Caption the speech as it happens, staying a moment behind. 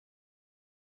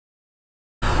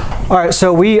All right,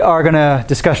 so we are going to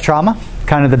discuss trauma,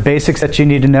 kind of the basics that you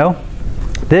need to know.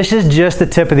 This is just the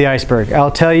tip of the iceberg.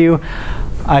 I'll tell you,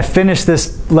 I finished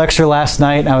this lecture last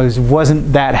night and I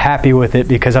wasn't that happy with it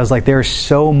because I was like, there's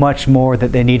so much more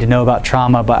that they need to know about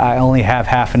trauma, but I only have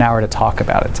half an hour to talk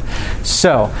about it.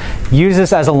 So use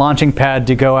this as a launching pad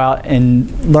to go out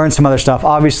and learn some other stuff.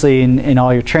 Obviously, in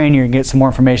all your training, you're going to get some more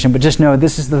information, but just know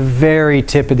this is the very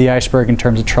tip of the iceberg in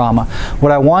terms of trauma.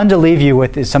 What I wanted to leave you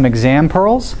with is some exam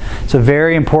pearls, so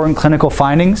very important clinical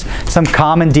findings, some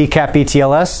common DCAP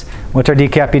BTLS. What's our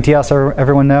DCAP BTLS?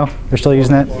 Everyone know? They're still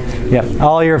using it? Yeah.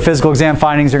 All your physical exam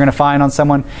findings you're going to find on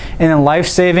someone. And then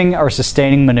life-saving or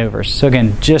sustaining maneuvers. So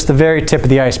again, just the very tip of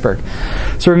the iceberg.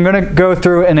 So we're going to go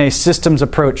through in a systems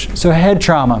approach. So head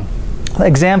trauma. The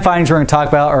exam findings we're going to talk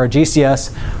about are our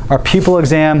GCS, our pupil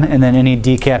exam, and then any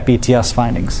DCAP BTLS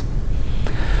findings.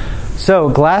 So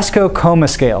Glasgow Coma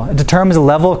Scale. It determines the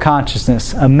level of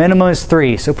consciousness. A minimum is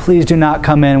 3, so please do not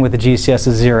come in with a GCS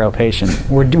of 0 patient.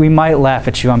 We might laugh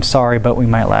at you. I'm sorry, but we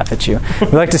might laugh at you. We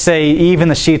like to say even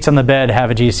the sheets on the bed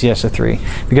have a GCS of 3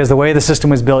 because the way the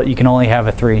system was built, you can only have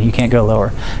a 3. You can't go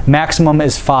lower. Maximum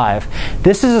is 5.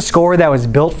 This is a score that was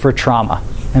built for trauma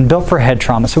and built for head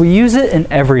trauma. So we use it in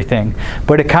everything,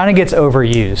 but it kind of gets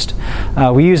overused.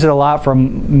 We use it a lot for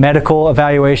medical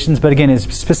evaluations, but again,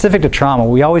 it's specific to trauma.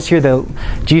 We always hear the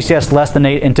GCS less than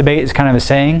 8 intubate is kind of a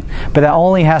saying, but that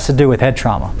only has to do with head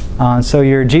trauma. So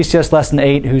your GCS less than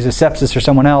 8, who's a sepsis or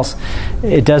someone else,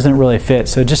 it doesn't really fit.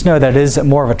 So just know that it is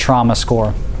more of a trauma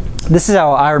score. This is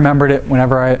how I remembered it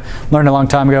whenever I learned a long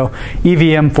time ago.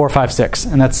 EVM 4, 5, 6,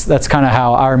 and that's kind of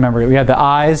how I remembered it. We have the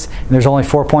eyes, and there's only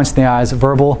 4 points in the eyes.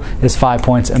 Verbal is 5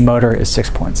 points, and motor is 6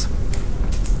 points.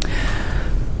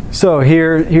 So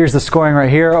here's the scoring right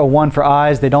here. A 1 for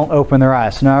eyes. They don't open their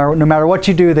eyes. So no matter what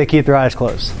you do, they keep their eyes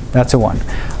closed. That's a 1.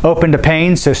 Open to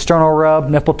pain, so sternal rub,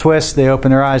 nipple twist, they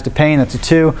open their eyes to pain. That's a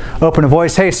 2. Open to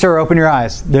voice. Hey, sir, open your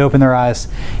eyes. They open their eyes.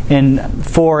 And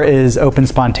 4 is open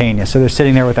spontaneous. So they're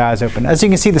sitting there with their eyes open. As you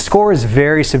can see, the score is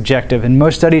very subjective, and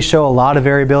most studies show a lot of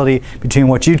variability between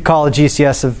what you'd call a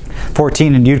GCS of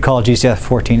 14 and you'd call a GCS of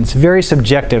 14. It's very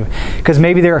subjective because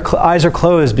maybe their eyes are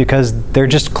closed because they're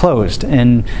just closed,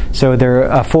 and so they're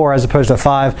a 4 as opposed to a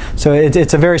 5. So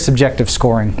it's a very subjective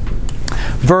scoring.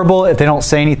 Verbal, if they don't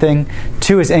say anything.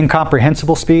 2 is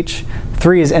incomprehensible speech.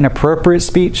 3 is inappropriate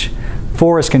speech.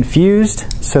 4 is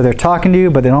confused, so they're talking to you,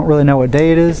 but they don't really know what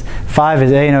day it is. 5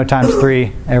 is A&O times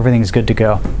 3. Everything's good to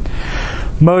go.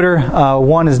 Motor,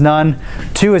 1 is none.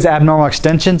 2 is abnormal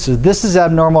extension. So this is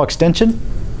abnormal extension.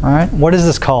 All right, what is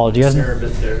this called? You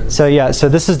guys? So yeah, so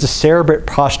this is decerebrate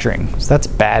posturing. So that's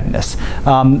badness.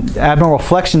 Abnormal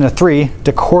flexion of 3,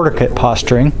 decorticate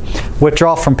posturing.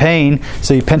 Withdrawal from pain,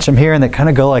 so you pinch them here and they kind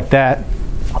of go like that.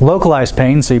 Localized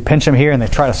pain, so you pinch them here and they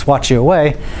try to swat you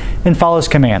away. And follows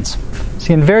commands.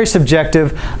 See, and very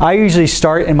subjective. I usually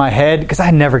start in my head, because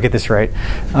I never get this right.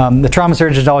 The trauma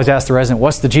surgeons always ask the resident,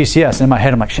 what's the GCS? And in my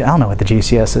head, I'm like, shit, I don't know what the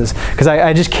GCS is. Because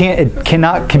I just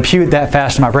cannot compute that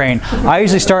fast in my brain. I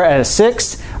usually start at a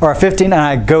 6 or a 15 and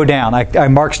I go down. I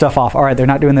mark stuff off. All right, they're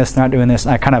not doing this, they're not doing this.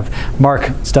 And I kind of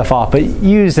mark stuff off. But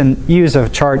use a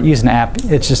chart, use an app.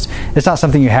 It's not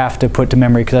something you have to put to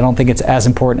memory because I don't think it's as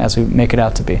important as we make it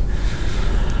out to be.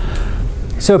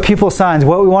 So pupil signs,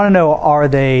 what we want to know, are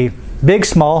they big,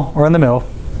 small, or in the middle?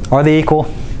 Are they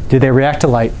equal? Do they react to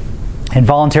light?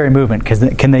 Involuntary movement,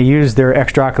 can they use their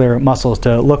extraocular muscles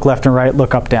to look left and right,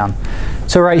 look up, down?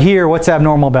 So right here, what's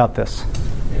abnormal about this?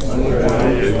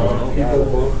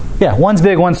 Yeah, one's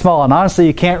big, one's small, and honestly,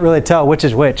 you can't really tell which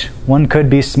is which. One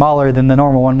could be smaller than the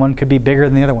normal one, one could be bigger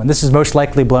than the other one. This is most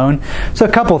likely blown. So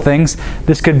a couple things.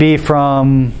 This could be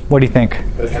from, what do you think?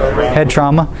 Head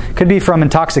trauma. Could be from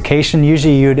intoxication.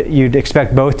 Usually you'd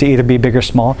expect both to either be big or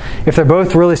small. If they're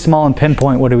both really small and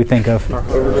pinpoint, what do we think of?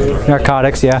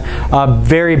 Narcotics, yeah.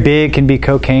 Very big can be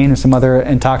cocaine and some other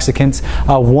intoxicants.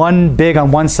 One big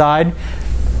on one side,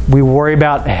 we worry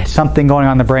about something going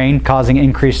on in the brain causing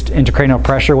increased intracranial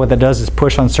pressure. What that does is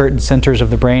push on certain centers of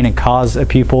the brain and cause a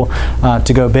pupil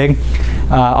to go big.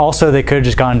 Also, they could have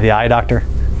just gone to the eye doctor.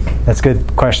 That's a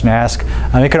good question to ask.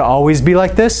 It could always be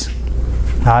like this.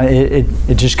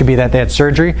 It just could be that they had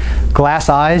surgery. Glass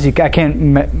eyes, I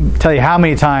can't tell you how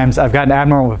many times I've gotten an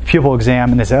abnormal pupil exam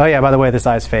and they say, oh yeah, by the way, this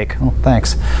eye's fake. Oh,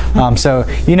 thanks. So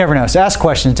you never know. So ask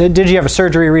questions. Did you have a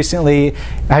surgery recently?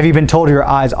 Have you been told your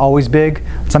eye's always big?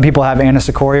 Some people have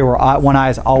anisocoria where one eye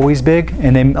is always big,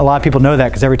 and a lot of people know that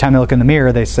because every time they look in the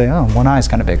mirror, they say, oh, one eye's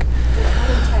kind of big.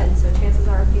 10, so chances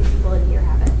are a few people in here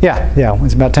have it. Yeah,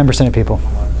 it's about 10% of people.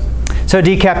 So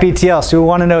decap BTL, so we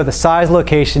want to know the size,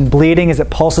 location, bleeding, is it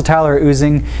pulsatile or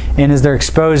oozing, and is there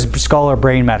exposed skull or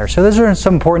brain matter? So those are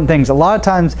some important things. A lot of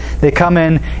times they come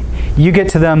in, you get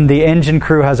to them, the engine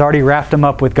crew has already wrapped them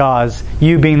up with gauze.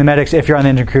 You being the medics, if you're on the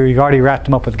engine crew, you've already wrapped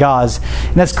them up with gauze.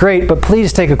 And that's great, but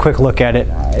please take a quick look at it.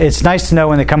 It's nice to know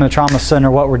when they come to the trauma center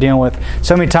what we're dealing with.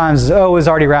 So many times, oh, it was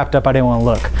already wrapped up, I didn't want to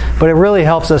look. But it really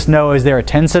helps us know, is there a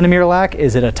 10 centimeter lac?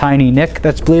 Is it a tiny nick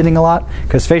that's bleeding a lot?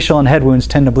 Because facial and head wounds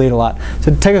tend to bleed a lot.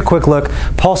 So take a quick look.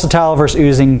 Pulsatile versus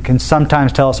oozing can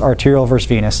sometimes tell us arterial versus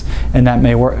venous, and that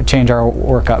may change our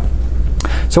workup.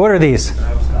 So what are these?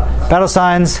 Battle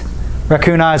signs.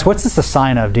 Raccoon eyes. What's this a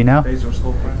sign of? Do you know? Basilar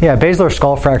skull fracture. Yeah, basilar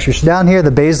skull fracture. So down here,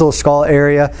 the basilar skull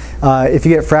area, if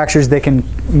you get fractures, they can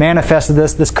manifest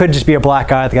this. This could just be a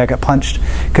black eye. The guy got punched.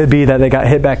 Could be that they got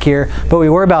hit back here. But we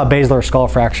worry about basilar skull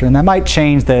fracture, and that might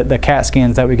change the CAT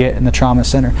scans that we get in the trauma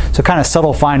center. So kind of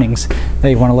subtle findings that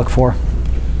you want to look for.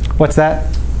 What's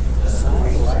that?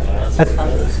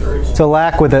 So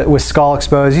lac with skull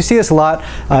exposed. You see this a lot.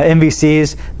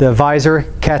 MVCs, the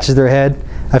visor catches their head.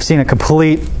 I've seen a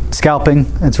complete scalping.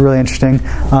 It's really interesting.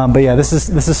 But yeah, this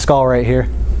is skull right here.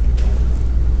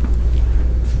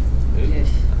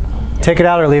 Take it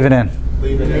out or leave it in?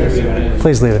 Leave it in.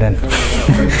 Please leave it in.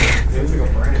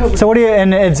 So what do you,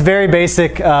 and it's very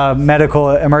basic medical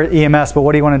EMS, but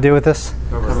what do you want to do with this?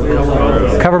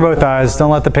 Cover both eyes.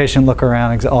 Don't let the patient look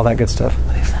around, all that good stuff.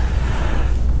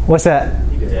 What's that?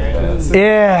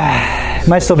 Yeah,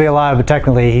 might still be alive, but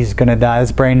technically he's going to die.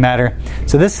 It's brain matter.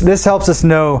 So this helps us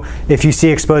know if you see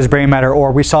exposed brain matter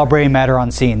or we saw brain matter on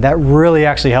scene. That really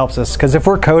actually helps us, because if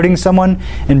we're coding someone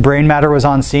and brain matter was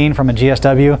on scene from a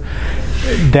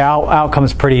GSW, the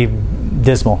outcome's pretty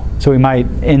dismal. So we might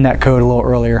end that code a little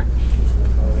earlier.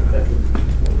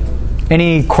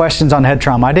 Any questions on head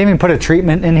trauma? I didn't even put a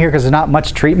treatment in here because there's not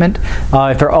much treatment.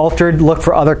 If they're altered, look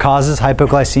for other causes,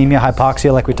 hypoglycemia,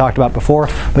 hypoxia, like we talked about before.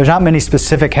 But there's not many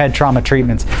specific head trauma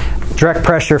treatments. Direct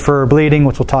pressure for bleeding,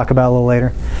 which we'll talk about a little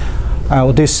later. All right,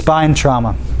 we'll do spine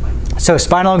trauma. So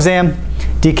spinal exam,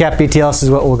 decap BTLS is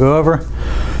what we'll go over.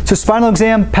 So spinal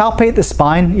exam, palpate the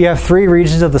spine. You have three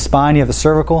regions of the spine. You have the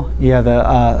cervical, you have the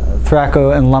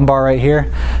thoraco and lumbar right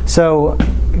here. So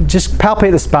just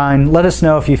palpate the spine. Let us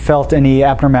know if you felt any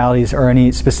abnormalities or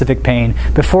any specific pain.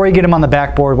 Before you get them on the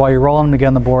backboard, while you're rolling them to get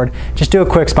on the board, just do a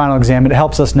quick spinal exam. It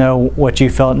helps us know what you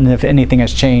felt and if anything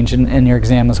has changed in your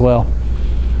exam as well.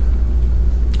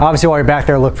 Obviously, while you're back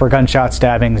there, look for gunshots,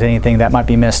 stabbings, anything that might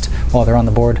be missed while they're on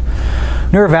the board.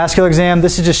 Neurovascular exam,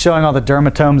 this is just showing all the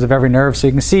dermatomes of every nerve. So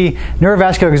you can see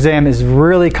neurovascular exam is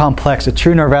really complex, a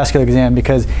true neurovascular exam,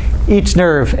 because each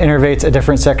nerve innervates a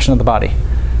different section of the body.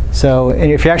 So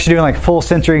if you're actually doing like full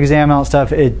sensory exam and all that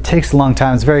stuff, it takes a long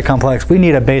time. It's very complex. We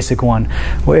need a basic one.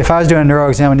 Well, if I was doing a neuro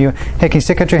exam on you, hey, can you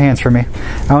stick out your hands for me?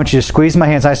 I want you to squeeze my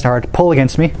hands nice and hard, pull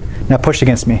against me, now push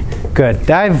against me. Good.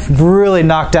 I've really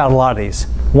knocked out a lot of these.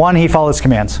 One, he follows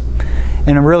commands.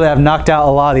 And really, I've knocked out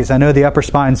a lot of these. I know the upper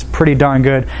spine's pretty darn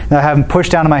good. Now I have them push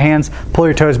down to my hands, pull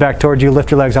your toes back towards you,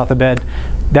 lift your legs off the bed.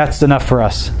 That's enough for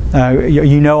us.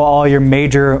 You know all your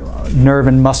major nerve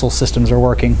and muscle systems are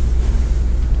working.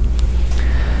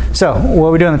 So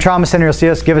what we do in the trauma center, you'll see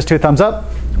us give us 2 thumbs up,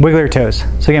 wiggle your toes.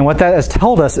 So again, what that has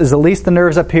told us is at least the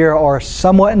nerves up here are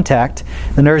somewhat intact,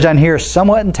 the nerves down here are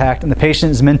somewhat intact, and the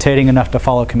patient is mentating enough to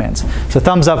follow commands. So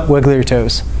thumbs up, wiggle your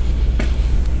toes.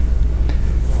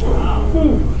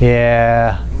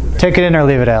 Yeah. Take it in or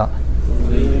leave it out.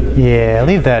 Yeah,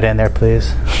 leave that in there,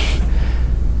 please.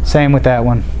 Same with that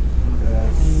one.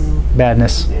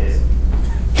 Badness.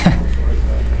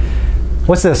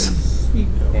 What's this?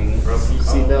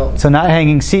 Seatbelt. So not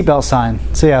hanging, seatbelt sign.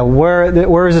 So yeah,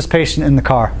 where is this patient in the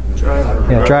car?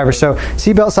 Driver. Yeah, driver. So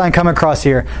seatbelt sign coming across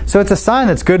here. So it's a sign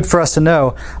that's good for us to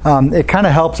know. It kind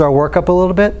of helps our workup a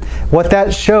little bit. What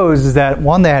that shows is that,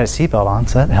 one, they had a seatbelt on,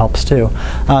 so that helps too.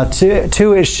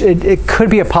 Two, it could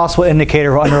be a possible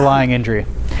indicator of underlying injury.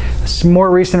 Some more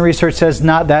recent research says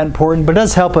not that important, but it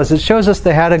does help us. It shows us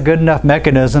they had a good enough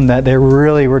mechanism that they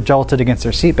really were jolted against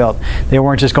their seatbelt. They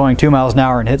weren't just going 2 miles an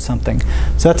hour and hit something.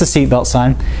 So that's a seatbelt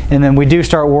sign. And then we do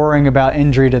start worrying about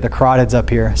injury to the carotids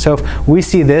up here. So if we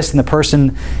see this and the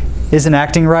person isn't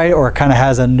acting right or kind of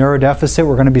has a neurodeficit,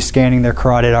 we're going to be scanning their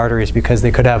carotid arteries because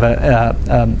they could have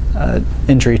an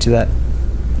injury to that.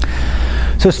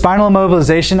 So spinal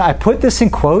immobilization, I put this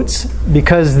in quotes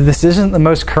because this isn't the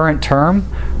most current term.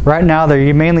 Right now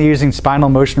they're mainly using spinal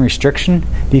motion restriction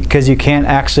because you can't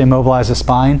actually immobilize the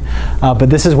spine. But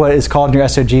this is what is called in your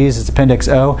SOGs, it's Appendix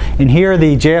O. And here are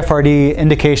the JFRD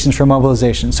indications for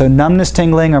immobilization. So numbness,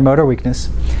 tingling, or motor weakness.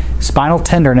 Spinal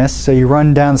tenderness, so you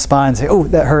run down the spine and say, oh,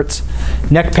 that hurts.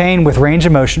 Neck pain with range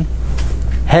of motion.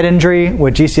 head injury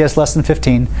with GCS less than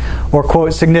 15, or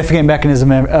quote, significant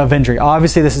mechanism of injury.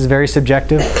 Obviously, this is very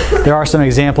subjective. There are some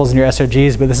examples in your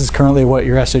SOGs, but this is currently what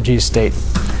your SOGs state.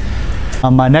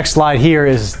 My next slide here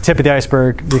is tip of the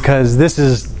iceberg, because this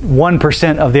is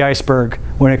 1% of the iceberg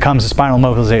when it comes to spinal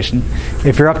mobilization.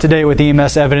 If you're up to date with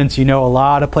EMS evidence, you know a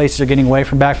lot of places are getting away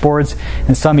from backboards,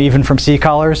 and some even from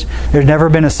C-collars. There's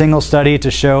never been a single study to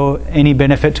show any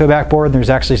benefit to a backboard. There's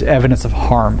actually evidence of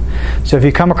harm. So if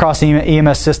you come across an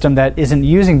EMS system that isn't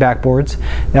using backboards,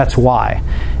 that's why.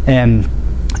 And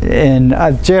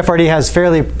JFRD has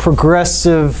fairly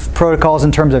progressive protocols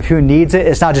in terms of who needs it.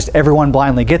 It's not just everyone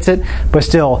blindly gets it, but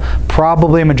still,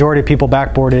 probably a majority of people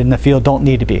backboarded in the field don't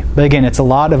need to be. But again, it's a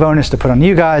lot of onus to put on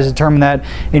you guys to determine that,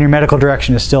 and your medical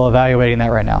direction is still evaluating that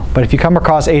right now. But if you come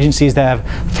across agencies that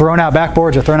have thrown out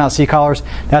backboards or thrown out C-collars,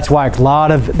 that's why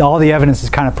all the evidence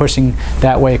is kind of pushing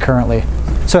that way currently.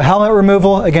 So helmet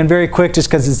removal, again, very quick just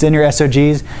because it's in your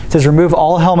SOGs. It says remove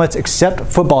all helmets except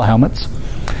football helmets.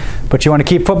 But you want to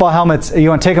keep football helmets, you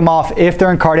want to take them off if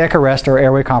they're in cardiac arrest or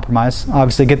airway compromise.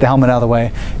 Obviously, get the helmet out of the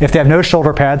way. If they have no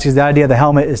shoulder pads, because the idea of the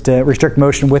helmet is to restrict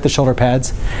motion with the shoulder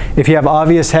pads. If you have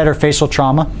obvious head or facial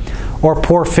trauma, or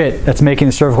poor fit that's making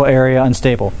the cervical area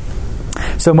unstable.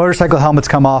 So motorcycle helmets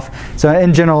come off. So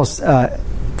in general,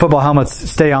 football helmets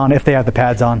stay on if they have the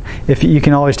pads on. If you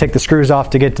can always take the screws off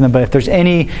to get to them, but if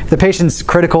the patient's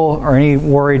critical or any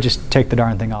worry, just take the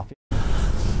darn thing off.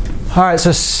 All right,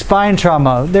 so spine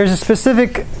trauma. There's a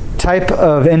specific type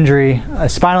of injury, a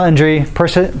spinal injury.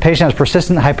 Patient has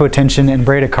persistent hypotension and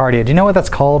bradycardia. Do you know what that's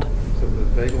called? So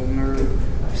the vagal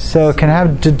nerve. So it can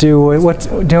have to do with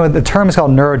the term is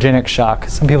called neurogenic shock.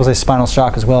 Some people say spinal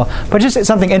shock as well, but just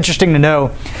something interesting to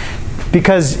know.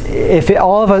 Because if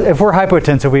we're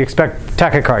hypotensive, we expect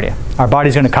tachycardia. Our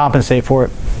body's going to compensate for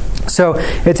it. So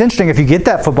it's interesting if you get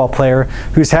that football player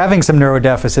who's having some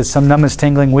neurodeficits, some numbness,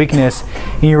 tingling, weakness,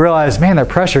 and you realize, man, their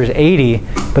pressure is 80,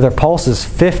 but their pulse is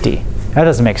 50. That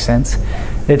doesn't make sense.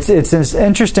 It's this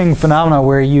interesting phenomenon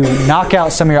where you knock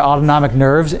out some of your autonomic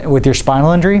nerves with your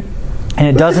spinal injury, and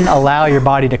it doesn't allow your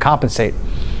body to compensate.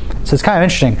 So it's kind of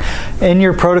interesting. In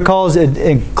your protocols, it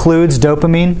includes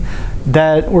dopamine.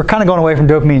 That we're kind of going away from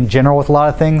dopamine in general with a lot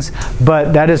of things,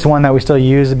 but that is one that we still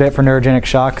use a bit for neurogenic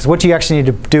shock, because what you actually need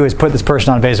to do is put this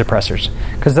person on vasopressors,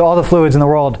 because all the fluids in the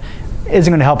world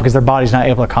isn't going to help because their body's not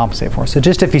able to compensate for it. So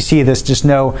just if you see this, just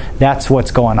know that's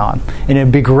what's going on. And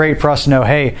it'd be great for us to know,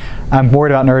 hey, I'm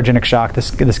worried about neurogenic shock.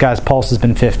 This guy's pulse has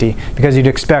been 50, because you'd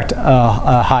expect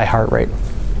a high heart rate.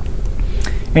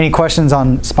 Any questions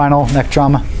on spinal neck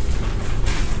trauma?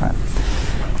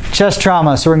 Chest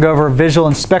trauma, so we're going to go over visual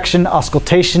inspection,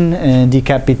 auscultation, and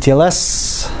decap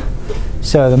BTLS.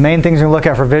 So the main things we're going to look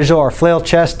at for visual are flail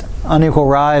chest, unequal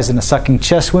rise, and a sucking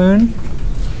chest wound.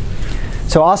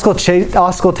 So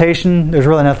auscultation, there's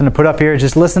really nothing to put up here.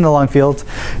 Just listen to the lung fields.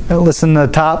 Listen to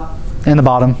the top and the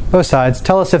bottom, both sides.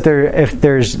 Tell us if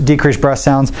there's decreased breath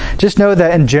sounds. Just know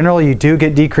that in general you do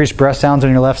get decreased breath sounds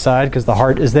on your left side because the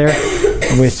heart is there.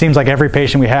 It seems like every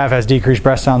patient we have has decreased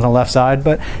breath sounds on the left side,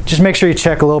 but just make sure you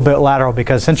check a little bit lateral,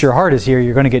 because since your heart is here,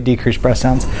 you're going to get decreased breath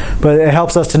sounds. But it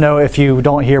helps us to know if you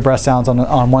don't hear breath sounds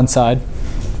on one side.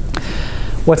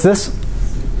 What's this?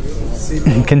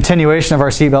 Continuation of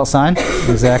our seatbelt sign.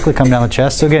 Exactly, come down the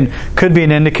chest. So again, could be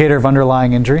an indicator of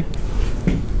underlying injury.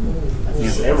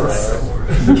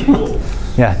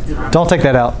 Yeah, don't take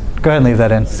that out. Go ahead and leave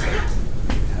that in.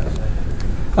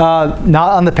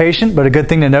 Not on the patient, but a good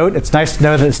thing to note. It's nice to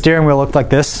know that the steering wheel looked like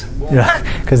this,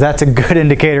 because that's a good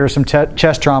indicator of some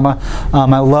chest trauma.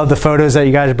 I love the photos that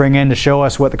you guys bring in to show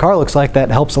us what the car looks like.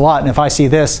 That helps a lot. And if I see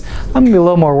this, I'm going to be a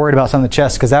little more worried about some of the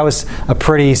chest, because that was a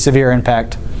pretty severe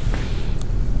impact.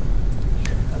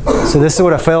 So this is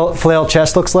what a flail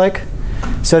chest looks like.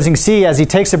 So as you can see, as he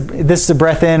takes this is a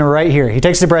breath in right here. He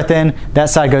takes the breath in,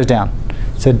 that side goes down.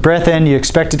 So breath in, you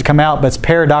expect it to come out, but it's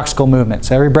paradoxical movement.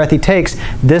 So every breath he takes,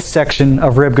 this section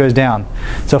of rib goes down.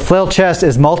 So flail chest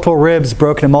is multiple ribs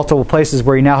broken in multiple places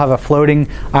where you now have a floating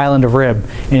island of rib,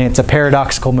 and it's a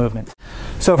paradoxical movement.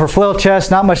 So for flail chest,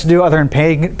 not much to do other than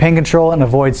pain control and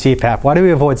avoid CPAP. Why do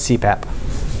we avoid CPAP?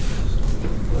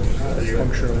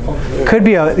 It could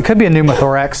be a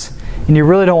pneumothorax, and you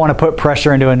really don't want to put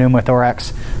pressure into a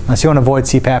pneumothorax unless you want to avoid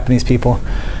CPAP in these people.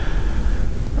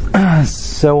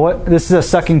 So this is a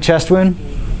sucking chest wound.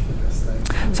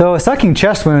 So a sucking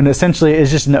chest wound essentially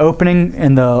is just an opening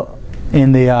in the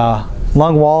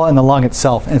lung wall and the lung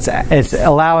itself. It's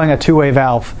allowing a two-way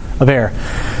valve of air.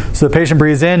 So the patient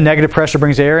breathes in, negative pressure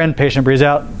brings the air in, patient breathes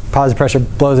out, positive pressure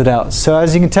blows it out. So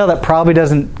as you can tell, that probably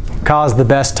doesn't cause the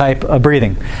best type of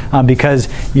breathing because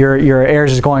your air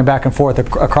is just going back and forth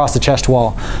across the chest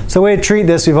wall. So the way to treat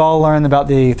this, we've all learned about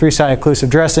the 3-sided occlusive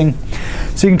dressing.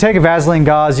 So you can take a Vaseline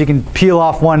gauze, you can peel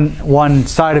off one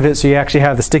side of it so you actually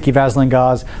have the sticky Vaseline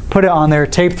gauze, put it on there,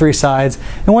 tape 3 sides,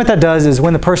 and what that does is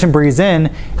when the person breathes in,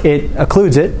 it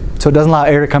occludes it, so it doesn't allow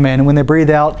air to come in, and when they breathe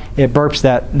out, it burps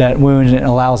that wound and it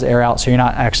allows air out, so you're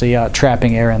not actually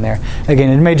trapping air in there. Again,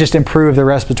 it may just improve the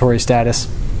respiratory status.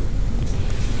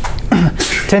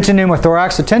 Tension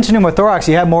pneumothorax. So tension pneumothorax,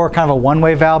 you have more kind of a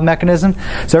one-way valve mechanism.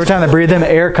 So every time they breathe in,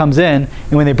 air comes in,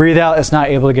 and when they breathe out, it's not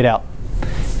able to get out.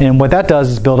 And what that does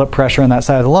is build up pressure on that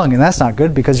side of the lung, and that's not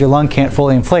good because your lung can't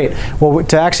fully inflate. Well,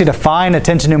 to actually define a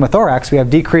tension pneumothorax, we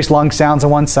have decreased lung sounds on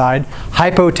one side,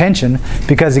 hypotension,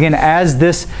 because again, as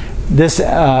this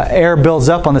air builds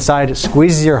up on the side, it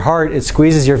squeezes your heart, it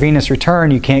squeezes your venous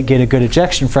return, you can't get a good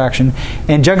ejection fraction.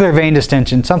 And jugular vein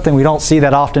distension, something we don't see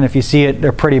that often. If you see it,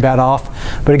 they're pretty bad off.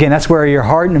 But again, that's where your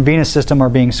heart and venous system are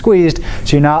being squeezed,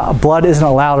 so blood isn't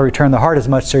allowed to return to the heart as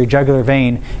much, so your jugular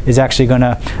vein is actually going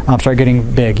to start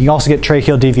getting big. You can also get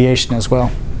tracheal deviation as well.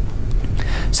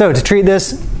 So to treat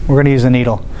this, we're going to use a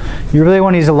needle. You really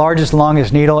want to use the largest,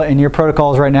 longest needle. In your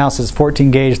protocols right now, it says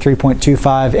 14 gauge,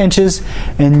 3.25 inches.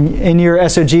 And in your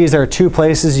SOGs, there are 2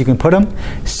 places you can put them.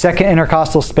 Second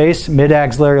intercostal space,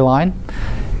 mid-axillary line,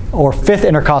 or fifth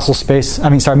intercostal space,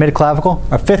 mid-clavicle,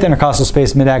 or fifth intercostal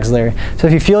space, mid-axillary. So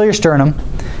if you feel your sternum,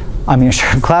 your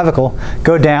clavicle,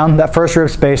 go down that first rib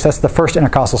space, that's the first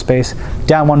intercostal space.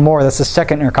 Down one more, that's the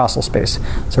second intercostal space.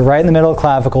 So right in the middle of the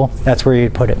clavicle, that's where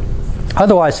you'd put it.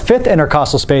 Otherwise, fifth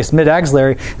intercostal space,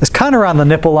 mid-axillary, is kind of around the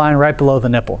nipple line, right below the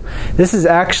nipple. This is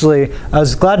actually, I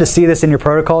was glad to see this in your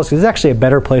protocols because it's actually a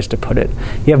better place to put it.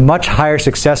 You have much higher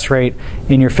success rate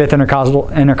in your fifth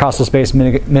intercostal space,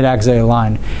 mid-axillary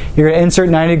line. You're going to insert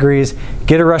 90 degrees,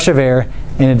 get a rush of air,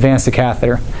 and advance the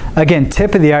catheter. Again,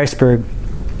 tip of the iceberg.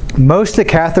 Most of the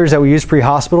catheters that we use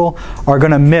pre-hospital are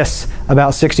going to miss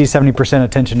about 60-70% of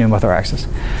tension pneumothoraxes.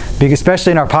 Because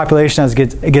especially in our population as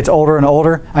it gets older and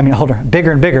older,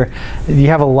 bigger and bigger, you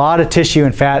have a lot of tissue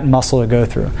and fat and muscle to go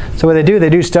through. So what they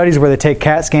do studies where they take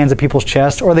CAT scans of people's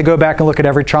chest, or they go back and look at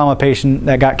every trauma patient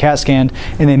that got CAT scanned,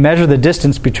 and they measure the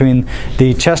distance between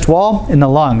the chest wall and the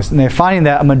lungs. And they're finding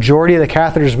that a majority of the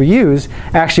catheters we use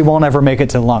actually won't ever make it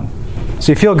to the lung.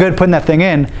 So you feel good putting that thing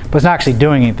in, but it's not actually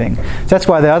doing anything. So that's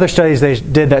why the other studies they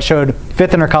did that showed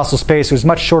fifth intercostal space was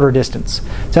much shorter distance.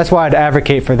 So that's why I'd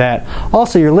advocate for that.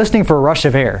 Also, you're listening for a rush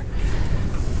of air.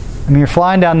 You're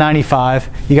flying down 95,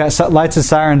 you got lights and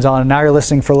sirens on, and now you're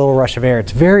listening for a little rush of air.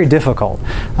 It's very difficult.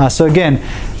 So again,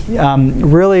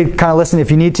 really kind of listen.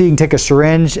 If you need to, you can take a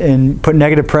syringe and put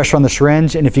negative pressure on the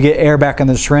syringe, and if you get air back on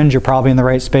the syringe, you're probably in the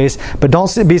right space. But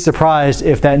don't be surprised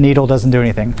if that needle doesn't do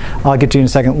anything. I'll get to you in a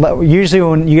second. Usually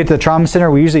when you get to the trauma center,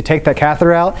 we usually take that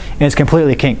catheter out, and it's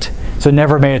completely kinked. So it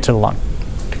never made it to the lung.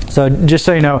 So just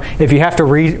so you know, if you have to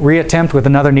reattempt with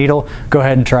another needle, go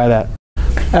ahead and try that.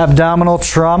 Abdominal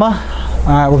trauma. All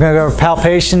right, we're going to go over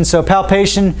palpation. So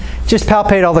palpation, just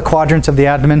palpate all the quadrants of the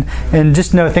abdomen and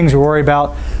just know things we worry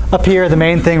about. Up here, the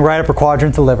main thing, right upper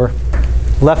quadrant, the liver.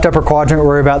 Left upper quadrant, we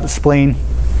worry about the spleen.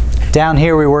 Down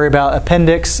here, we worry about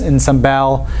appendix and some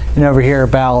bowel, and over here,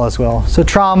 bowel as well. So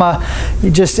trauma,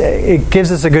 it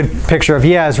gives us a good picture of,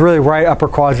 it's really right upper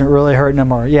quadrant really hurting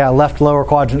them, or left lower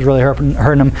quadrant is really hurting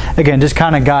them. Again, just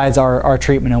kind of guides our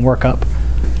treatment and workup.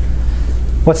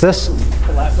 What's this?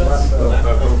 Lap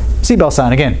belt. Seatbelt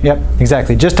sign again. Yep,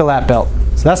 exactly. Just a lap belt.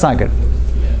 So that's not good.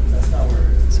 Yeah, that's not where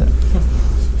it is. So,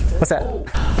 what's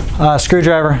that?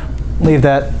 Screwdriver. Leave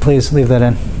that. Please leave that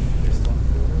in.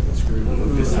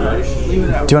 Leave it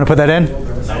out. Do you want to put that in?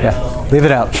 Yeah. Leave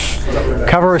it out.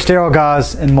 Cover with sterile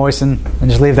gauze and moisten, and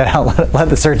just leave that out. Let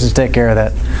the surgeons take care of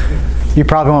that. You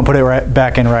probably won't put it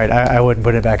back in right. I wouldn't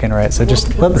put it back in right. So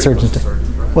just let the surgeons do.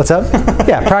 What's up?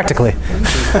 Yeah, practically.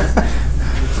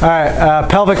 All right,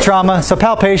 pelvic trauma. So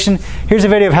palpation, here's a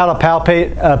video of how to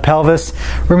palpate pelvis.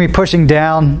 We're going to be pushing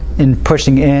down and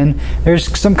pushing in. There's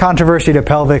some controversy to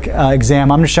pelvic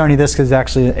exam. I'm just showing you this because it's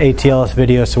actually an ATLS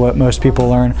video, so what most people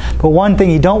learn. But one thing,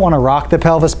 you don't want to rock the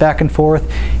pelvis back and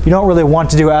forth. You don't really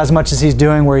want to do as much as he's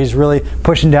doing where he's really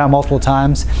pushing down multiple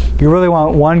times. You really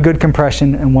want one good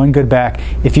compression and one good back.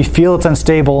 If you feel it's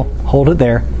unstable, hold it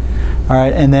there. All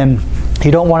right, and then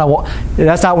you don't want to,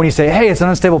 that's not when you say, hey, it's an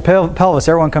unstable pelvis,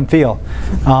 everyone come feel.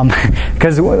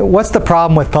 Because what's the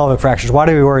problem with pelvic fractures? Why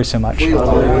do we worry so much?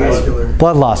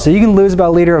 Blood loss. So you can lose about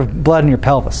a liter of blood in your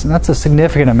pelvis, and that's a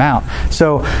significant amount.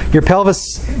 So your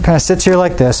pelvis kind of sits here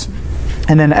like this,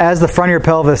 and then as the front of your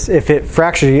pelvis, if it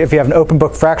fractures you, if you have an open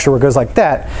book fracture where it goes like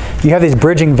that, you have these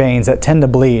bridging veins that tend to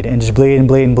bleed and just bleed and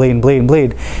bleed and bleed and bleed and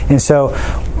bleed. And so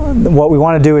what we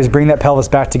want to do is bring that pelvis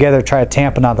back together, try to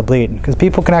tampen out the bleed, because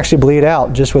people can actually bleed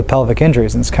out just with pelvic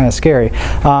injuries, and it's kind of scary.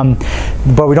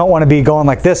 But we don't want to be going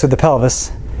like this with the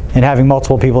pelvis and having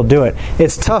multiple people do it.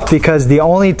 It's tough because the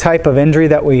only type of injury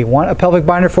that we want a pelvic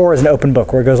binder for is an open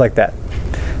book, where it goes like that.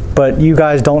 But you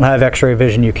guys don't have x-ray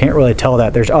vision, you can't really tell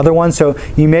that. There's other ones, so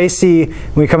you may see,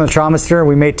 when we come to the trauma center,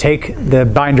 we may take the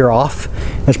binder off.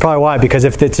 That's probably why, because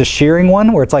if it's a shearing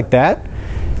one where it's like that,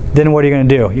 then what are you going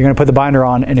to do? You're going to put the binder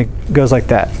on and it goes like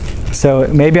that. So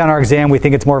maybe on our exam we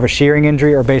think it's more of a shearing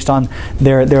injury, or based on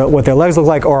what their legs look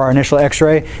like, or our initial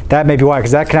x-ray. That may be why,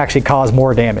 because that can actually cause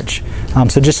more damage.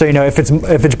 So just so you know, if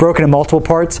it's broken in multiple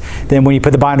parts, then when you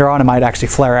put the binder on, it might actually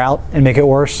flare out and make it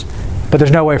worse. But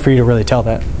there's no way for you to really tell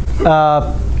that.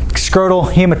 Scrotal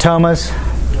hematomas,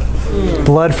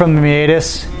 blood from the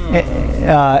meatus,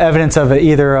 evidence of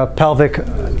either a pelvic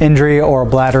injury or a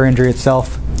bladder injury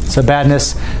itself. So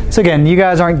badness. So again, you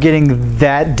guys aren't getting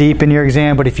that deep in your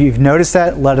exam, but if you've noticed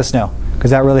that, let us know,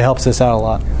 because that really helps us out a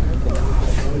lot.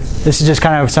 This is just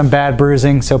kind of some bad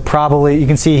bruising. So probably, you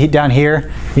can see down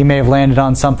here, you may have landed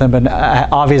on something, but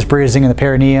obvious bruising in the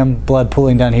perineum, blood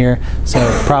pooling down here. So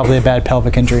probably a bad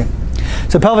pelvic injury.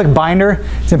 So pelvic binder,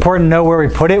 it's important to know where we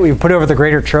put it. We put it over the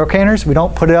greater trochanters. We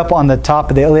don't put it up on the top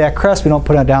of the iliac crest. We don't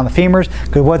put it down the femurs,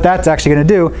 because what that's actually going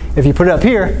to do, if you put it up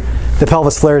here, the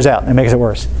pelvis flares out and makes it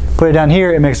worse. Put it down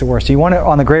here, it makes it worse. So you want it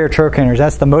on the greater trochanters.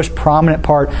 That's the most prominent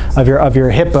part of your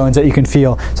hip bones that you can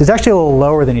feel. So it's actually a little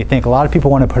lower than you think. A lot of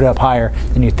people want to put it up higher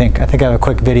than you think. I think I have a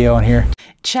quick video on here.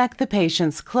 Check the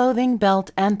patient's clothing,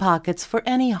 belt, and pockets for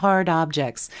any hard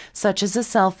objects, such as a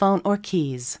cell phone or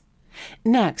keys.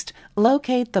 Next,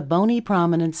 locate the bony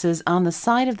prominences on the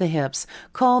side of the hips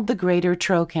called the greater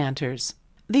trochanters.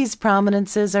 These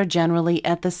prominences are generally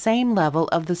at the same level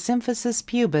of the symphysis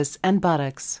pubis and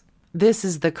buttocks. This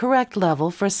is the correct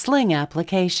level for sling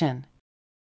application.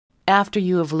 After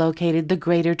you have located the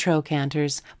greater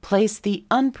trochanters, place the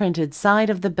unprinted side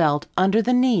of the belt under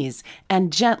the knees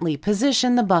and gently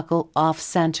position the buckle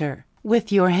off-center.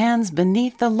 With your hands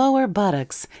beneath the lower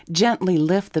buttocks, gently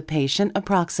lift the patient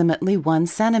approximately 1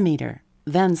 centimeter.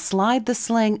 Then slide the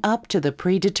sling up to the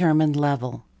predetermined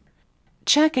level.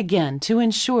 Check again to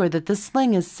ensure that the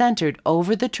sling is centered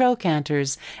over the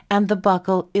trochanters and the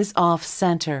buckle is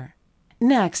off-center.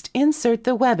 Next, insert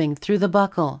the webbing through the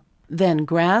buckle. Then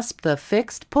grasp the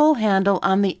fixed pull handle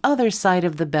on the other side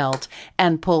of the belt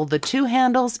and pull the 2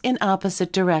 handles in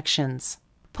opposite directions.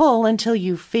 Pull until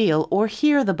you feel or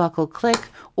hear the buckle click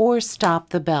or stop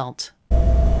the belt.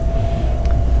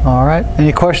 All right,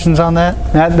 any questions on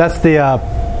that? That's the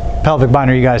pelvic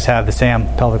binder you guys have, the SAM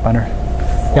pelvic binder.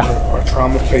 Yeah. Our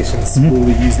trauma patients, will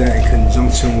we use that in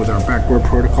conjunction with our backboard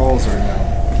protocols or no?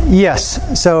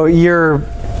 Yes, so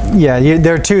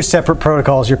there are 2 separate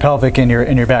protocols, your pelvic and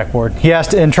your backboard. He has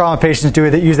to, in trauma patients,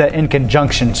 use that in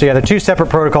conjunction. So they're 2 separate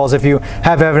protocols. If you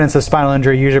have evidence of spinal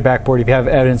injury, use your backboard. If you have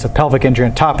evidence of pelvic injury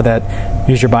on top of that,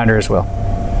 use your binder as well.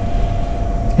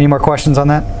 Any more questions on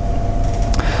that?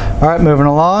 All right, moving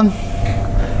along.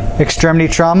 Extremity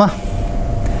trauma.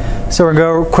 So we're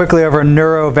going to go quickly over a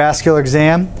neurovascular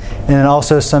exam and then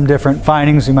also some different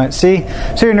findings we might see.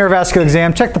 So your neurovascular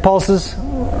exam, check the pulses.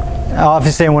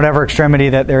 Obviously in whatever extremity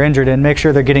that they're injured in, make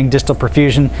sure they're getting distal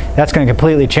perfusion. That's going to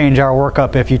completely change our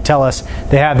workup if you tell us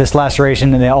they have this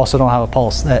laceration and they also don't have a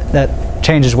pulse. That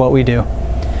changes what we do.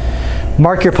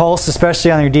 Mark your pulse,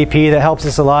 especially on your DP. That helps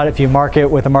us a lot if you mark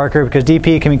it with a marker, because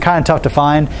DP can be kind of tough to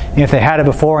find. And if they had it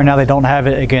before and now they don't have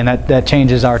it, again, that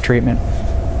changes our treatment.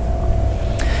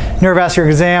 Neurovascular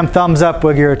exam, thumbs up,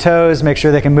 wiggle your toes, make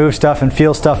sure they can move stuff and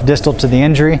feel stuff distal to the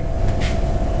injury.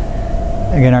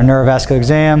 Again, our neurovascular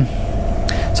exam.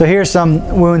 So here's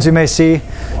some wounds we may see.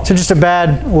 So just a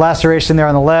bad laceration there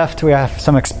on the left. We have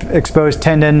some exposed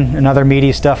tendon and other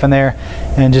meaty stuff in there,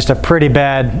 and just a pretty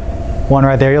bad one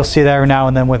right there. You'll see that every now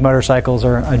and then with motorcycles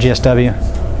or a GSW.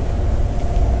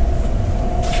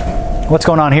 What's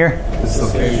going on here?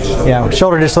 Dislocation. Yeah,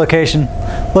 shoulder dislocation.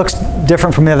 Looks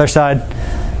different from the other side.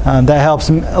 That helps.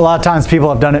 A lot of times people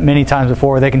have done it many times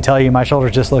before. They can tell you my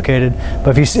shoulder's dislocated.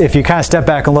 But if you kind of step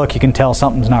back and look, you can tell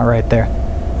something's not right there.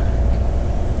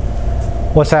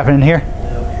 What's happening here?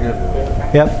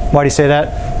 Yep. Why do you say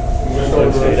that?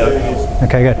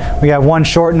 Okay, good. We have one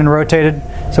shortened and rotated.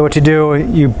 So what you do,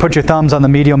 you put your thumbs on the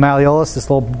medial malleolus, this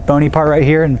little bony part right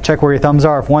here, and check where your thumbs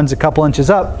are. If one's a couple inches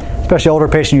up, especially older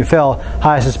patient you fell,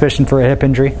 high suspicion for a hip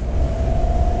injury.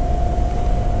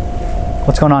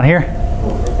 What's going on here?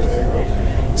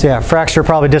 So yeah, fracture,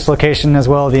 probably dislocation as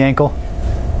well of the ankle.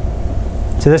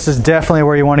 So this is definitely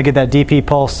where you want to get that DP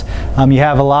pulse. You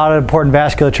have a lot of important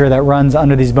vasculature that runs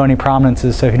under these bony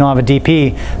prominences. So if you don't have a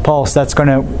DP pulse, that's going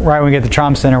to, right when we get to the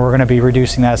trauma center, we're going to be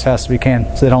reducing that as fast as we can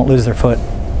so they don't lose their foot.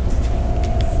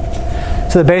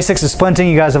 So the basics of splinting,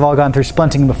 you guys have all gone through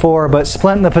splinting before, but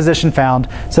splint in the position found.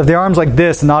 So if the arm's like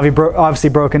this and obviously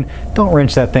broken, don't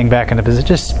wrench that thing back into position.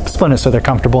 Just splint it so they're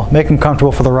comfortable. Make them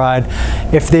comfortable for the ride.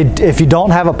 If you don't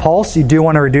have a pulse, you do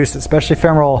want to reduce it, especially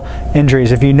femoral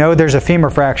injuries. If you know there's a femur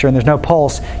fracture and there's no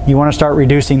pulse, you want to start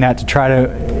reducing that to try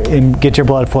to get your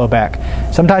blood flow back.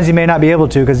 Sometimes you may not be able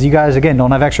to because you guys, again,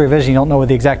 don't have x-ray vision. You don't know what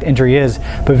the exact injury is,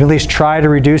 but if you at least try to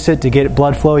reduce it to get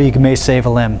blood flow, you may save a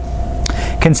limb.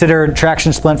 Consider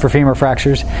traction splint for femur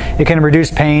fractures. It can reduce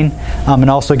pain and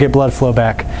also get blood flow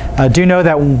back. Do know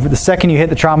that the second you hit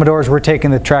the trauma doors, we're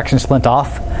taking the traction splint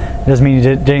off. It doesn't mean you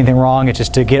did anything wrong. It's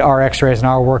just to get our x-rays and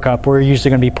our workup. We're usually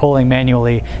going to be pulling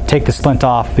manually, take the splint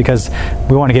off because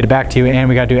we want to get it back to you, and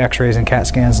we got to do x-rays and CAT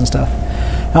scans and stuff.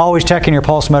 And always checking your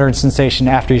pulse, motor, and sensation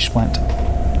after each splint.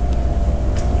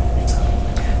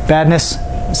 Badness,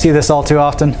 see this all too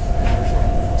often.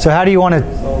 So how do you want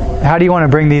to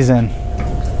bring these in?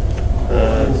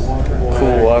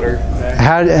 Cool water.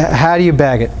 How do you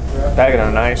bag it? Bag it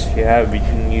on ice if you have. You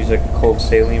can use like a cold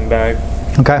saline bag.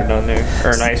 Okay. Put it on there,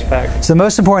 or an ice pack. So the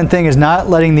most important thing is not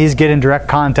letting these get in direct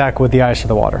contact with the ice or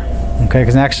the water. Okay,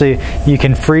 because actually you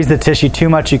can freeze the tissue too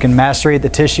much. You can macerate the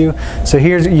tissue. So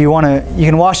here's you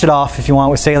can wash it off if you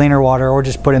want with saline or water, or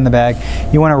just put it in the bag.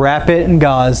 You want to wrap it in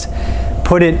gauze,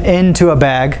 put it into a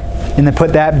bag, and then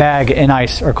put that bag in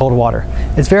ice or cold water.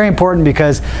 It's very important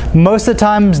because most of the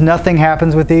times nothing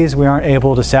happens with these. We aren't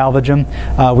able to salvage them.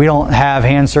 We don't have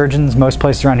hand surgeons. Most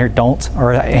places around here don't,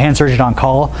 or a hand surgeon on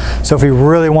call. So if we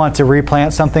really want to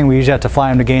replant something, we usually have to fly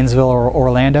them to Gainesville or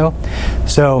Orlando.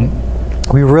 So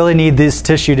we really need this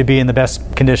tissue to be in the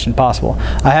best condition possible.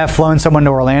 I have flown someone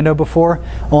to Orlando before,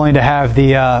 only to have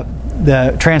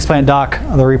the transplant doc,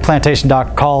 the replantation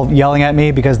doc, call yelling at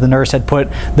me because the nurse had put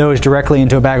those directly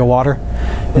into a bag of water.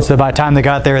 And so by the time they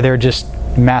got there, they were just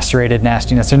macerated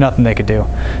nastiness. There's nothing they could do.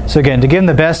 So again, to give them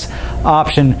the best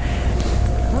option,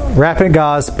 wrap it in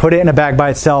gauze, put it in a bag by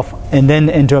itself, and then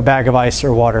into a bag of ice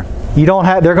or water. They're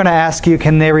going to ask you,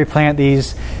 can they replant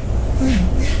these?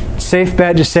 Safe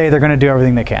bet, just say they're going to do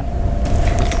everything they can.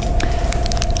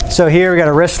 So here we got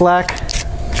a wrist slack.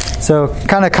 So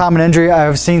kind of common injury.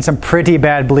 I've seen some pretty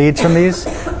bad bleeds from these.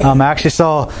 I actually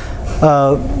saw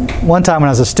one time when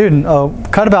I was a student,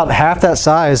 cut about half that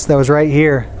size that was right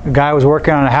here. A guy was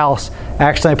working on a house,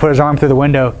 accidentally put his arm through the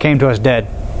window, came to us dead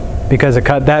because it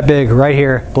cut that big right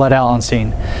here, bled out on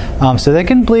scene. So they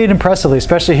can bleed impressively,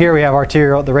 especially here we have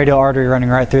the radial artery running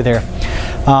right through there.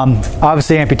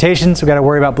 Obviously amputations, we got to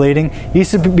worry about bleeding. You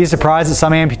used to be surprised that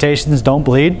some amputations don't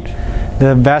bleed.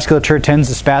 The vasculature tends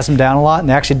to spasm down a lot, and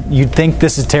actually you'd think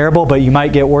this is terrible, but you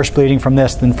might get worse bleeding from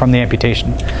this than from the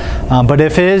amputation. But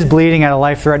if it is bleeding at a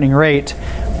life-threatening rate,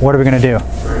 what are we going to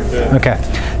do?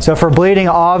 Okay, so for bleeding,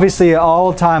 obviously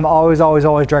all the time, always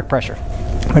direct pressure.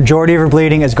 Majority of your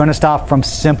bleeding is going to stop from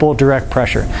simple direct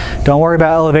pressure. Don't worry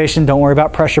about elevation, don't worry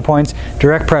about pressure points,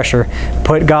 direct pressure.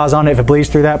 Put gauze on it. If it bleeds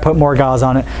through that, put more gauze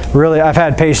on it. Really, I've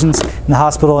had patients in the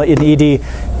hospital, in ED,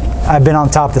 I've been on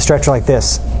top of the stretcher like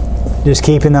this, just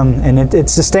keeping them, and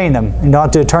it's sustaining them. And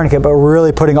not do a tourniquet, but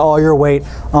really putting all your weight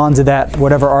onto that,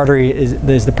 whatever artery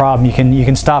is the problem. You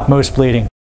can stop most bleeding.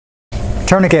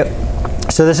 Tourniquet.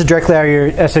 So this is directly out of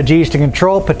your SOGs to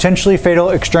control potentially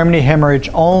fatal extremity hemorrhage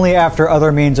only after other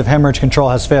means of hemorrhage control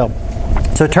has failed.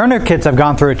 So tourniquets have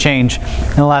gone through a change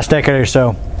in the last decade or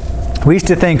so. We used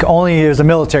to think only it was a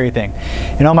military thing,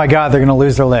 and oh my God, they're going to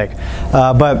lose their leg.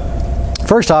 But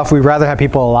first off, we'd rather have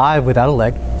people alive without a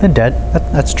leg than dead.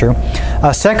 That's true.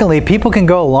 Secondly, people can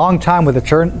go a long time with a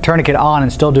tourniquet on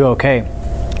and still do okay.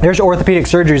 There's orthopedic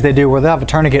surgeries they do where they'll have a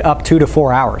tourniquet up 2 to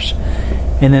 4 hours.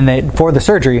 And then for the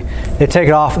surgery, they take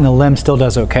it off and the limb still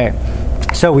does okay.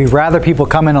 So we'd rather people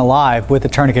come in alive with the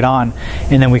tourniquet on,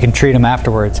 and then we can treat them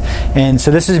afterwards. And so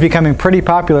this is becoming pretty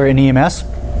popular in EMS.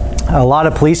 A lot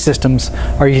of police systems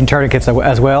are using tourniquets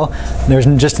as well. There's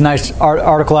just a nice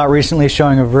article out recently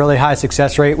showing a really high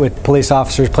success rate with police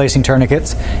officers placing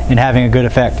tourniquets and having a good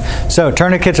effect. So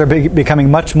tourniquets are becoming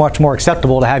much more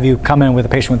acceptable to have you come in with a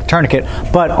patient with a tourniquet,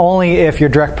 but only if your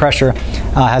direct pressure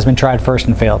has been tried first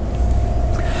and failed.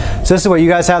 So this is what you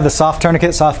guys have, the soft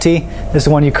tourniquet, soft T. This is the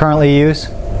one you currently use.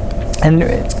 And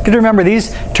it's good to remember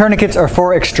these tourniquets are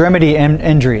for extremity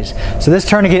injuries. So this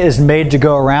tourniquet is made to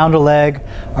go around a leg,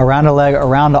 around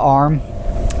the arm.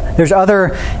 There's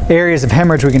other areas of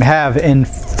hemorrhage we can have in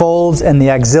folds in the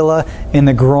axilla, in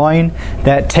the groin,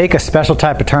 that take a special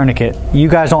type of tourniquet. You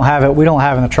guys don't have it, we don't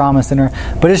have it in the trauma center,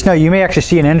 but just know you may actually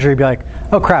see an injury and be like,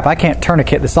 oh crap, I can't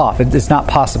tourniquet this off. It's not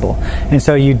possible. And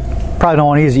so you probably don't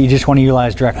want to use it, you just want to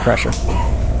utilize direct pressure.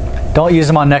 Don't use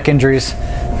them on neck injuries.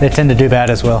 They tend to do bad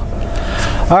as well.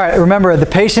 All right, remember, the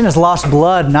patient has lost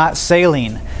blood, not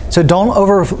saline. So don't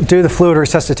overdo the fluid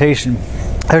resuscitation.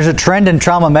 There's a trend in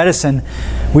trauma medicine.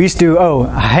 We used to do,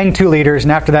 hang 2 liters,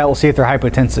 and after that we'll see if they're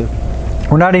hypotensive.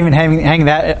 We're not even hanging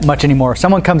that much anymore. If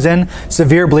someone comes in,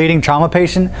 severe bleeding trauma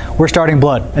patient, we're starting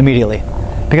blood immediately.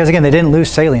 Because again, they didn't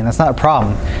lose saline. That's not a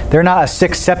problem. They're not a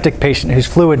sick septic patient who's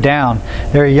fluid down.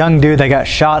 They're a young dude that got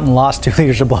shot and lost 2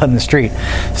 liters of blood in the street.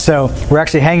 So we're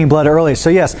actually hanging blood early. So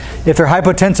yes, if they're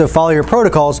hypotensive, follow your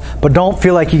protocols, but don't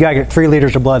feel like you got to get 3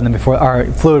 liters of blood in them or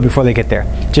fluid before they get there.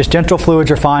 Just gentle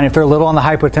fluids are fine. If they're a little on the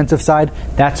hypotensive side,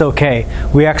 that's okay.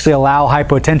 We actually allow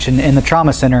hypotension in the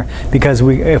trauma center because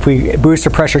if we boost the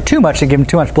pressure too much and give them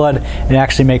too much blood, it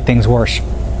actually makes things worse.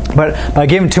 But by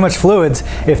giving too much fluids,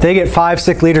 if they get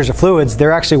 5-6 liters of fluids,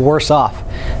 they're actually worse off.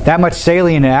 That much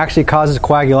saline, it actually causes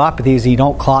coagulopathies and you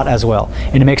don't clot as well.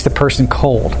 And it makes the person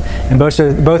cold. And both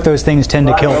those things tend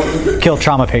to kill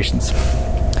trauma patients.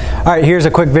 All right, here's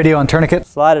a quick video on tourniquet.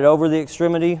 Slide it over the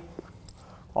extremity,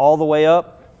 all the way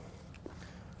up.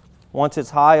 Once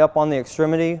it's high up on the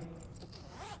extremity,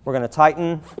 we're going to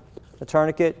tighten the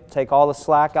tourniquet, take all the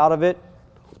slack out of it.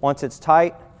 Once it's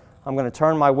tight, I'm going to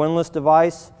turn my windlass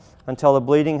device until the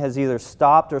bleeding has either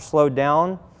stopped or slowed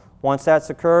down. Once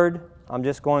that's occurred, I'm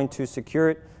just going to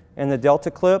secure it in the delta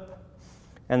clip,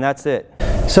 and that's it.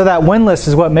 So that windlass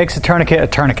is what makes a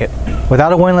tourniquet.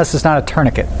 Without a windlass, it's not a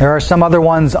tourniquet. There are some other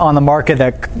ones on the market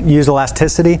that use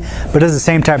elasticity, but it's the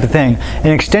same type of thing.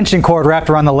 An extension cord wrapped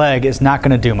around the leg is not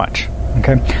going to do much.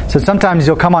 Okay? So sometimes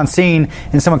you'll come on scene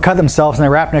and someone cut themselves and they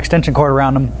wrap an extension cord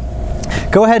around them.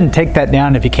 Go ahead and take that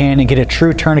down if you can and get a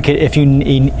true tourniquet if you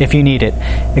need it.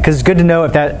 Because it's good to know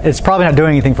if it's probably not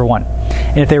doing anything for one.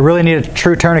 And if they really need a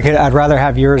true tourniquet, I'd rather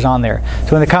have yours on there.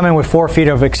 So when they come in with 4 feet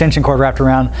of extension cord wrapped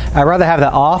around, I'd rather have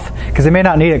that off because they may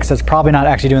not need it because it's probably not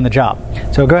actually doing the job.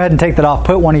 So go ahead and take that off,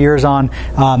 put one of yours on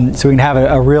so we can have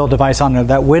a real device on there.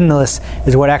 That windlass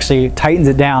is what actually tightens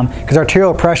it down because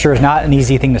arterial pressure is not an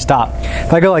easy thing to stop.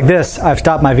 If I go like this, I've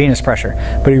stopped my venous pressure,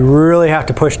 but you really have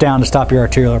to push down to stop your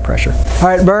arterial pressure. All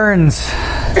right, burns.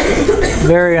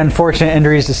 Very unfortunate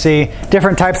injuries to see.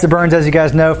 Different types of burns, as you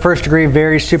guys know. First degree,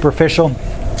 very superficial.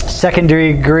 Second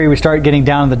degree, we start getting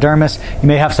down to the dermis. You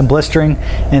may have some blistering.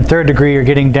 And third degree, you're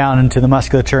getting down into the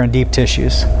musculature and deep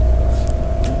tissues.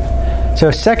 So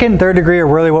second and third degree are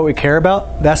really what we care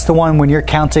about. That's the one when you're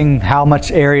counting how much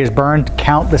area is burned,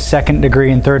 count the second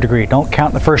degree and third degree. Don't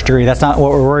count the first degree. That's not what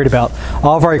we're worried about.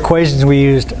 All of our equations we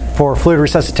used for fluid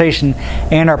resuscitation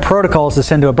and our protocols to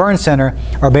send to a burn center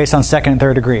are based on second and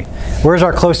third degree. Where's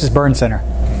our closest burn center?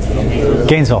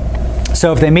 Gainesville.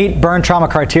 So if they meet burn trauma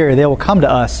criteria, they will come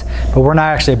to us, but we're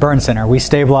not actually a burn center. We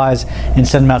stabilize and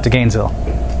send them out to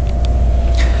Gainesville.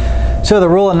 So the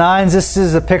rule of nines, this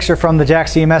is a picture from the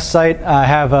JaxEMS site. I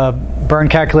have a burn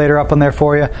calculator up on there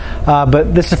for you,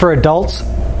 but this is for adults.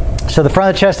 So the front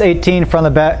of the chest 18, front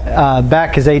of the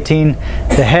back is 18.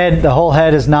 The whole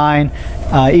head is 9.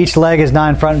 Each leg is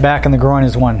 9 front and back, and the groin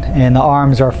is 1. And the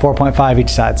arms are 4.5 each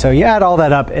side. So you add all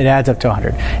that up, it adds up to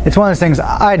 100. It's one of those things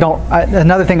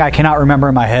another thing I cannot remember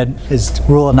in my head is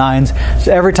rule of nines.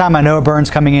 So every time I know a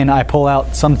burn's coming in, I pull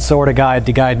out some sort of guide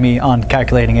to guide me on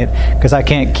calculating it because I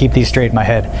can't keep these straight in my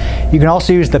head. You can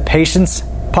also use the patient's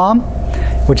palm,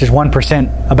 which is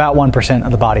 1%, about 1%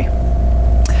 of the body.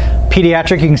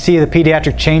 Pediatric, you can see the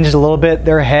pediatric changes a little bit.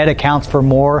 Their head accounts for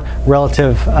more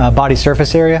relative body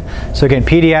surface area. So again,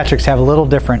 pediatrics have a little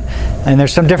different, and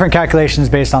there's some different calculations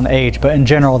based on the age, but in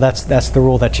general, that's the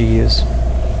rule that you use.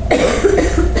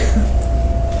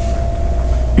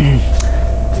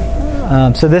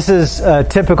 So this is a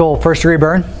typical first degree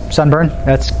burn, sunburn.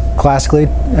 That's classically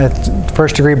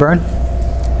first degree burn.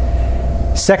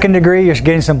 Second degree, you're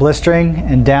getting some blistering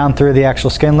and down through the actual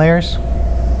skin layers.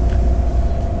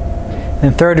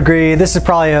 And third degree, this is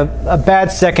probably a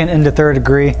bad second into third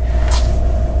degree.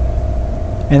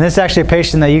 And this is actually a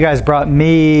patient that you guys brought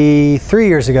me 3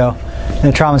 years ago in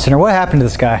the trauma center. What happened to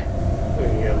this guy?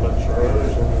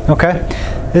 Okay.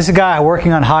 This is a guy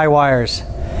working on high wires.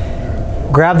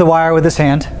 Grabbed the wire with his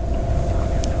hand,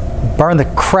 burned the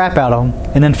crap out of him,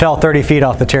 and then fell 30 feet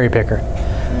off the cherry picker.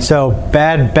 So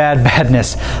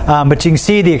badness. But you can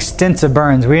see the extensive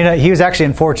burns. He was actually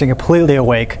unfortunately completely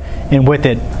awake, and with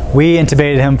it, we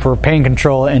intubated him for pain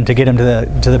control and to get him to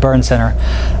the burn center.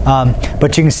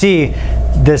 But you can see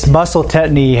this muscle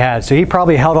tetany he had. So he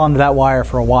probably held on to that wire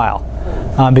for a while.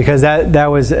 because that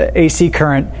was AC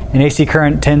current, and AC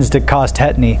current tends to cause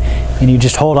tetany, and you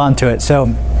just hold on to it.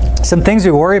 So some things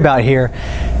we worry about here.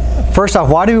 First off,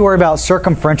 why do we worry about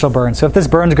circumferential burns? So if this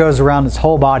burn goes around its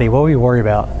whole body, what do we worry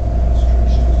about?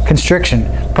 Constriction.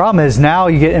 Problem is now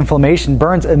you get inflammation.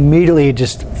 Burns immediately,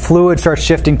 just fluid starts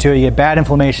shifting to it. You get bad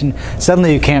inflammation.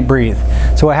 Suddenly you can't breathe.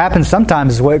 So what happens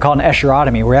sometimes is what we call an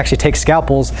escherotomy, where we actually take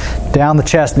scalpels down the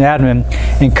chest and abdomen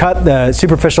and cut the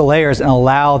superficial layers and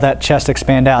allow that chest to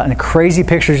expand out. And crazy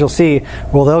pictures you'll see,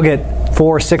 well, they'll get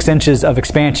 4 or 6 inches of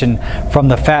expansion from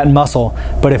the fat and muscle.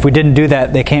 But if we didn't do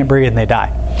that, they can't breathe and they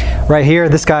die. Right here,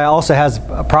 this guy also has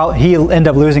a problem. He'll end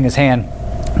up losing his hand.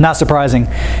 Not surprising,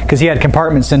 because he had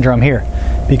compartment syndrome here,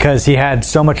 because he had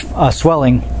so much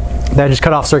swelling that just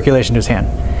cut off circulation to his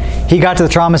hand. He got to the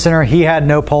trauma center. He had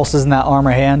no pulses in that arm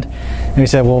or hand, and we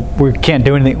said, well, we can't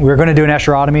do anything. We're going to do an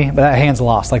escherotomy, but that hand's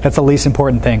lost. Like, that's the least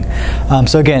important thing.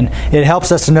 So again, it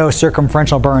helps us to know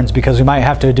circumferential burns, because we might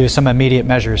have to do some immediate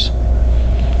measures.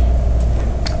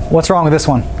 What's wrong with this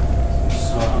one?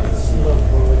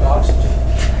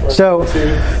 So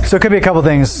it could be a couple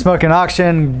things: smoking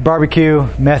oxygen, barbecue,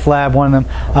 meth lab, one of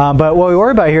them. But what we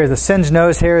worry about here is the singed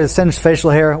nose hair, the singed facial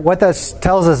hair. What that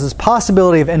tells us is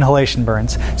possibility of inhalation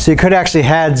burns. So you could actually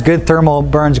have good thermal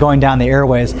burns going down the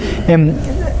airways. And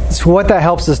so what that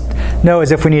helps us know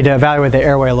is if we need to evaluate the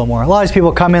airway a little more. A lot of these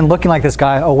people come in looking like this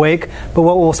guy, awake, but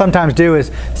what we'll sometimes do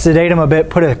is sedate him a bit,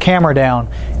 put a camera down.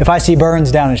 If I see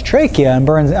burns down his trachea and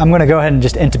burns, I'm going to go ahead and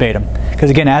just intubate him. Because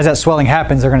again, as that swelling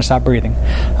happens, they're going to stop breathing.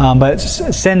 But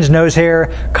singed nose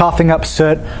hair, coughing up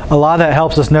soot, a lot of that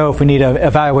helps us know if we need to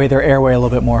evaluate their airway a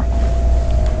little bit more.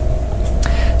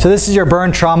 So this is your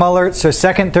burn trauma alert. So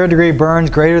second, third degree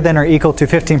burns greater than or equal to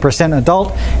 15% in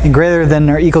adult and greater than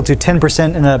or equal to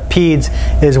 10% in a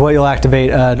peds is what you'll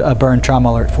activate a burn trauma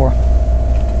alert for.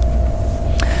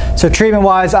 So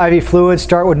treatment-wise, IV fluids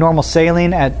start with normal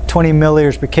saline at 20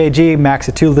 milliliters per kg, max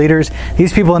of 2 liters.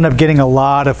 These people end up getting a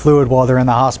lot of fluid while they're in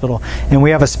the hospital. And we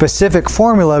have a specific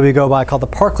formula we go by called the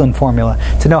Parkland formula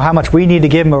to know how much we need to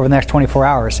give them over the next 24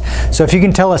 hours. So if you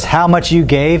can tell us how much you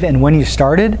gave and when you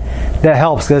started, that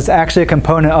helps, because actually a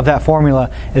component of that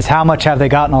formula is how much have they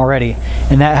gotten already.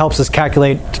 And that helps us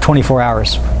calculate to 24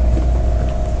 hours.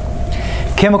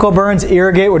 Chemical burns,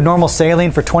 irrigate with normal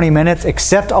saline for 20 minutes,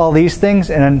 except all these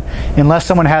things. And unless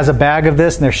someone has a bag of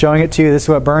this and they're showing it to you, this is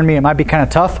what burned me, it might be kind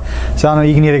of tough. So I don't know,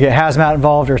 you can either get hazmat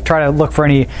involved or try to look for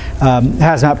any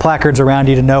hazmat placards around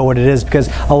you to know what it is, because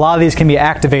a lot of these can be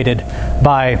activated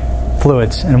by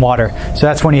fluids and water. So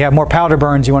that's when you have more powder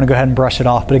burns, you want to go ahead and brush it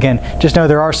off. But again, just know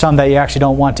there are some that you actually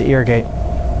don't want to irrigate.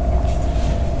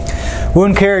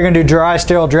 Wound care, you're going to do dry,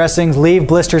 sterile dressings, leave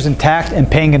blisters intact,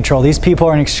 and pain control. These people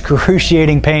are in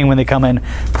excruciating pain when they come in.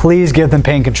 Please give them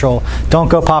pain control. Don't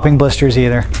go popping blisters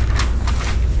either.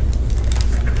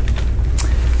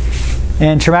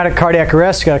 And traumatic cardiac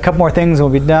arrest, got a couple more things, we'll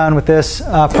be done with this.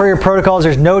 Per your protocols,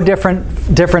 there's no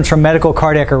difference from medical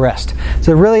cardiac arrest.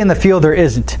 So really in the field there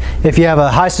isn't. If you have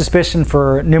a high suspicion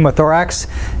for pneumothorax,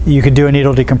 you could do a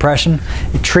needle decompression.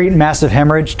 You treat massive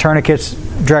hemorrhage, tourniquets,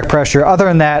 direct pressure. Other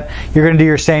than that, you're going to do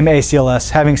your same ACLS.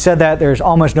 Having said that, there's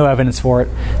almost no evidence for it.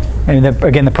 And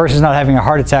again, the person's not having a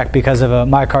heart attack because of a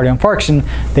myocardial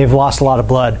infarction. They've lost a lot of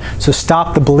blood. So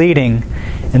stop the bleeding,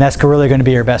 and that's really going to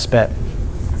be your best bet.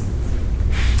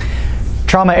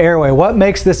 Trauma airway. What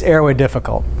makes this airway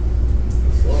difficult?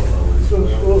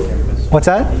 What's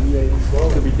that?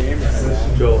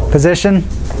 Position?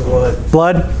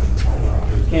 Blood?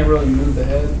 Can't really move the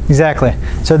head. Exactly.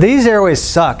 So these airways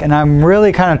suck, and I'm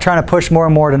really kind of trying to push more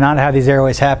and more to not have these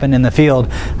airways happen in the field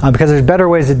because there's better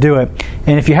ways to do it.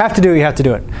 And if you have to do it, you have to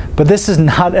do it. But this is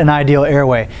not an ideal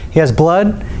airway. He has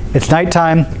blood. It's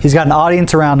nighttime. He's got an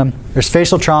audience around him. There's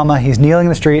facial trauma. He's kneeling in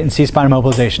the street and C-spine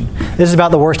immobilization. This is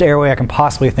about the worst airway I can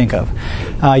possibly think of.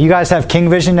 You guys have King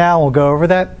Vision now. We'll go over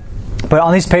that. But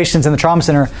on these patients in the trauma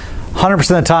center, 100% of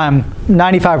the time,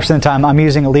 95% of the time, I'm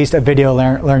using at least a video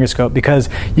laryngoscope, because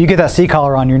you get that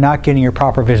C-collar on, you're not getting your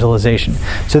proper visualization.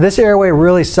 So this airway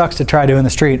really sucks to try to do in the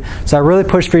street. So I really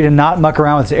push for you to not muck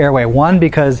around with this airway. One,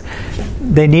 because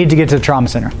they need to get to the trauma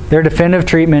center. Their definitive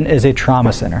treatment is a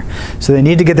trauma center. So they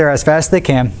need to get there as fast as they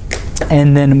can.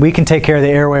 And then we can take care of the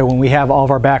airway when we have all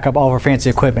of our backup, all of our fancy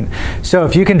equipment. So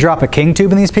if you can drop a King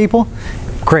tube in these people,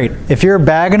 great. If you're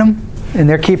bagging them, and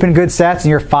they're keeping good stats and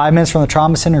you're 5 minutes from the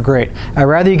trauma center, great. I'd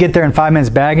rather you get there in 5 minutes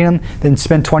bagging them than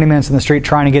spend 20 minutes in the street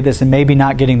trying to get this and maybe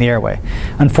not getting the airway.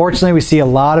 Unfortunately, we see a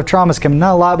lot of traumas coming,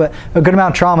 not a lot, but a good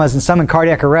amount of traumas, and some in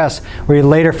cardiac arrest where you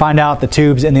later find out the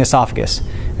tube's in the esophagus.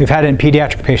 We've had it in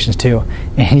pediatric patients too,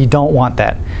 and you don't want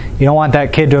that. You don't want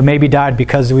that kid to have maybe died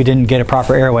because we didn't get a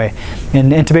proper airway.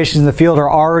 And intubations in the field are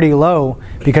already low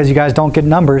because you guys don't get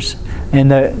numbers.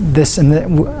 And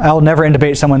I'll never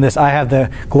intubate someone this. I have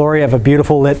the glory of a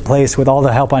beautiful lit place with all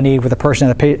the help I need with a person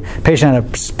and a patient at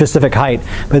a specific height.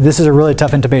 But this is a really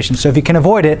tough intubation. So if you can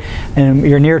avoid it and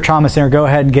you're near a trauma center, go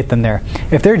ahead and get them there.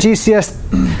 If they're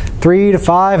GCS 3 to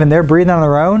 5 and they're breathing on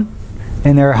their own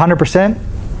and they're 100%,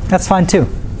 that's fine too.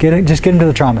 Just get them to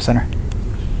the trauma center.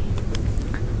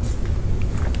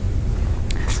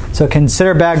 So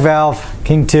consider bag valve,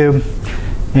 king tube,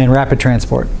 and rapid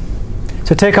transport.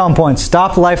 So take home points.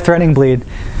 Stop life-threatening bleed.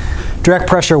 Direct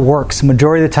pressure works.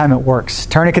 Majority of the time it works.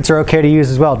 Tourniquets are okay to use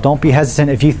as well. Don't be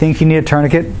hesitant. If you think you need a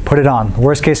tourniquet, put it on.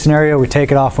 Worst case scenario, we take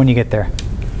it off when you get there.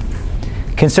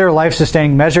 Consider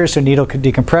life-sustaining measures, so needle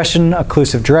decompression,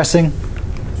 occlusive dressing.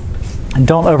 And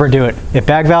don't overdo it. If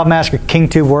bag valve mask or king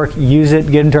tube work, use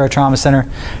it, get them to our trauma center,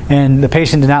 and the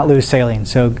patient did not lose saline.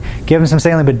 So give them some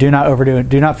saline, but do not overdo it.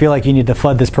 Do not feel like you need to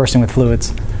flood this person with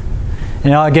fluids.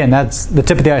 And again, that's the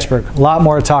tip of the iceberg. A lot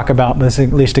more to talk about, but this is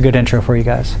at least a good intro for you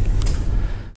guys.